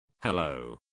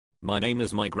Hello. My name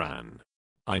is Mike Rann.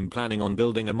 I'm planning on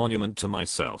building a monument to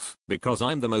myself because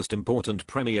I'm the most important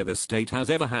premier this state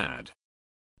has ever had.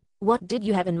 What did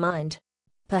you have in mind?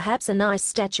 Perhaps a nice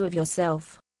statue of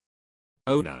yourself.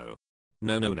 Oh no.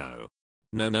 No no no.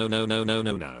 No no no no no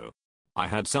no no. I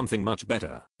had something much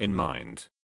better in mind.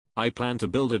 I plan to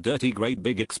build a dirty great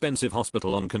big expensive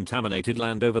hospital on contaminated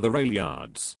land over the rail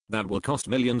yards that will cost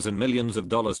millions and millions of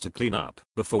dollars to clean up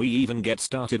before we even get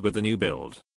started with the new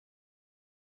build.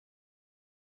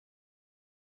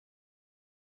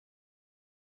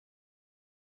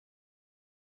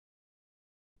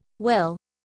 Well,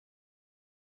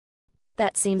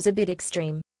 that seems a bit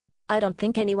extreme. I don't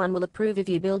think anyone will approve of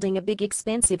you building a big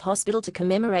expensive hospital to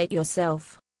commemorate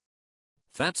yourself.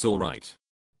 That's alright.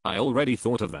 I already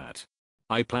thought of that.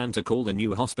 I plan to call the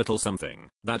new hospital something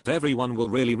that everyone will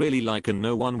really like and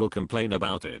no one will complain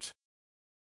about it.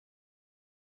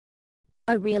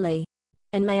 Oh really?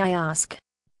 And may I ask,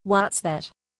 what's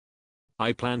that?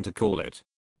 I plan to call it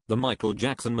the Michael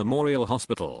Jackson Memorial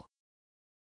Hospital.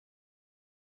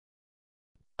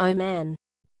 Oh man.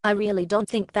 I really don't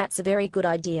think that's a very good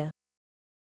idea.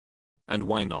 And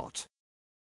why not?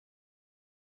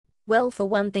 Well, for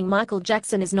one thing, Michael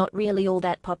Jackson is not really all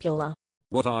that popular.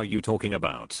 What are you talking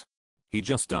about? He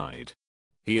just died.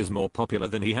 He is more popular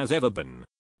than he has ever been.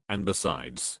 And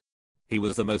besides, he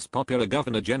was the most popular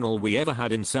Governor General we ever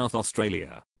had in South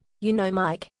Australia. You know,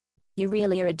 Mike, you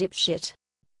really are a dipshit.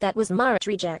 That was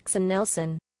Marjorie Jackson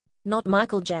Nelson, not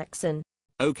Michael Jackson.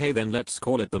 Okay, then let's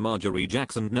call it the Marjorie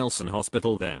Jackson Nelson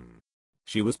Hospital then.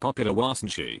 She was popular,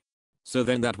 wasn't she? So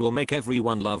then that will make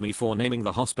everyone love me for naming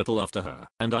the hospital after her,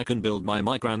 and I can build my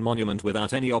Mike Rann monument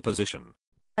without any opposition.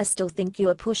 I still think you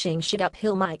are pushing shit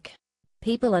uphill, Mike.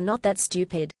 People are not that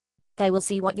stupid. They will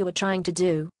see what you are trying to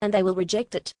do, and they will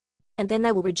reject it. And then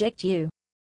they will reject you.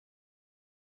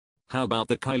 How about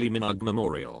the Kylie Minogue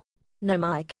Memorial? No,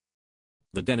 Mike.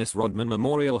 The Dennis Rodman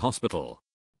Memorial Hospital?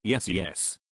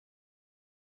 Yes.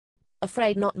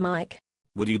 Afraid not, Mike.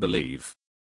 Would you believe?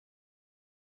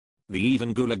 The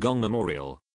Even Gong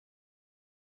Memorial.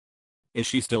 Is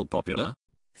she still popular?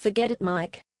 Forget it,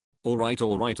 Mike.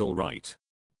 Alright.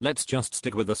 Let's just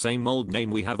stick with the same old name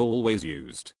we have always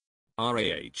used.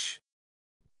 RAH.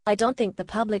 I don't think the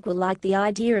public will like the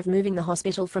idea of moving the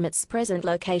hospital from its present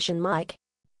location, Mike.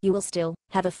 You will still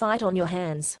have a fight on your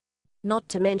hands. Not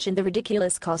to mention the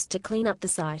ridiculous cost to clean up the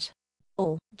site.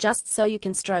 All just so you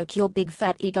can stroke your big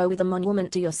fat ego with a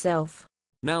monument to yourself.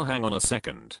 Now hang on a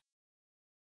second.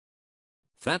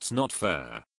 That's not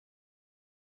fair.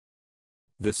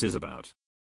 This is about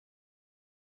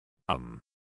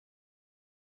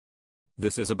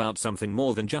This is about something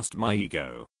more than just my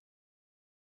ego.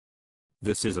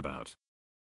 This is about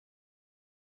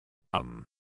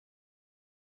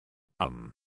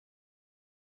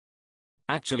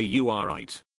Actually, you are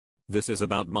right. This is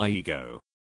about my ego.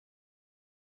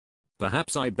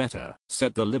 Perhaps I'd better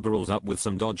set the liberals up with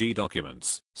some dodgy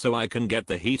documents so I can get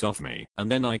the heat off me and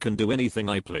then I can do anything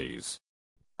I please.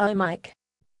 Oh, Mike.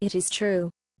 It is true.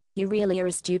 You really are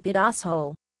a stupid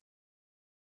asshole.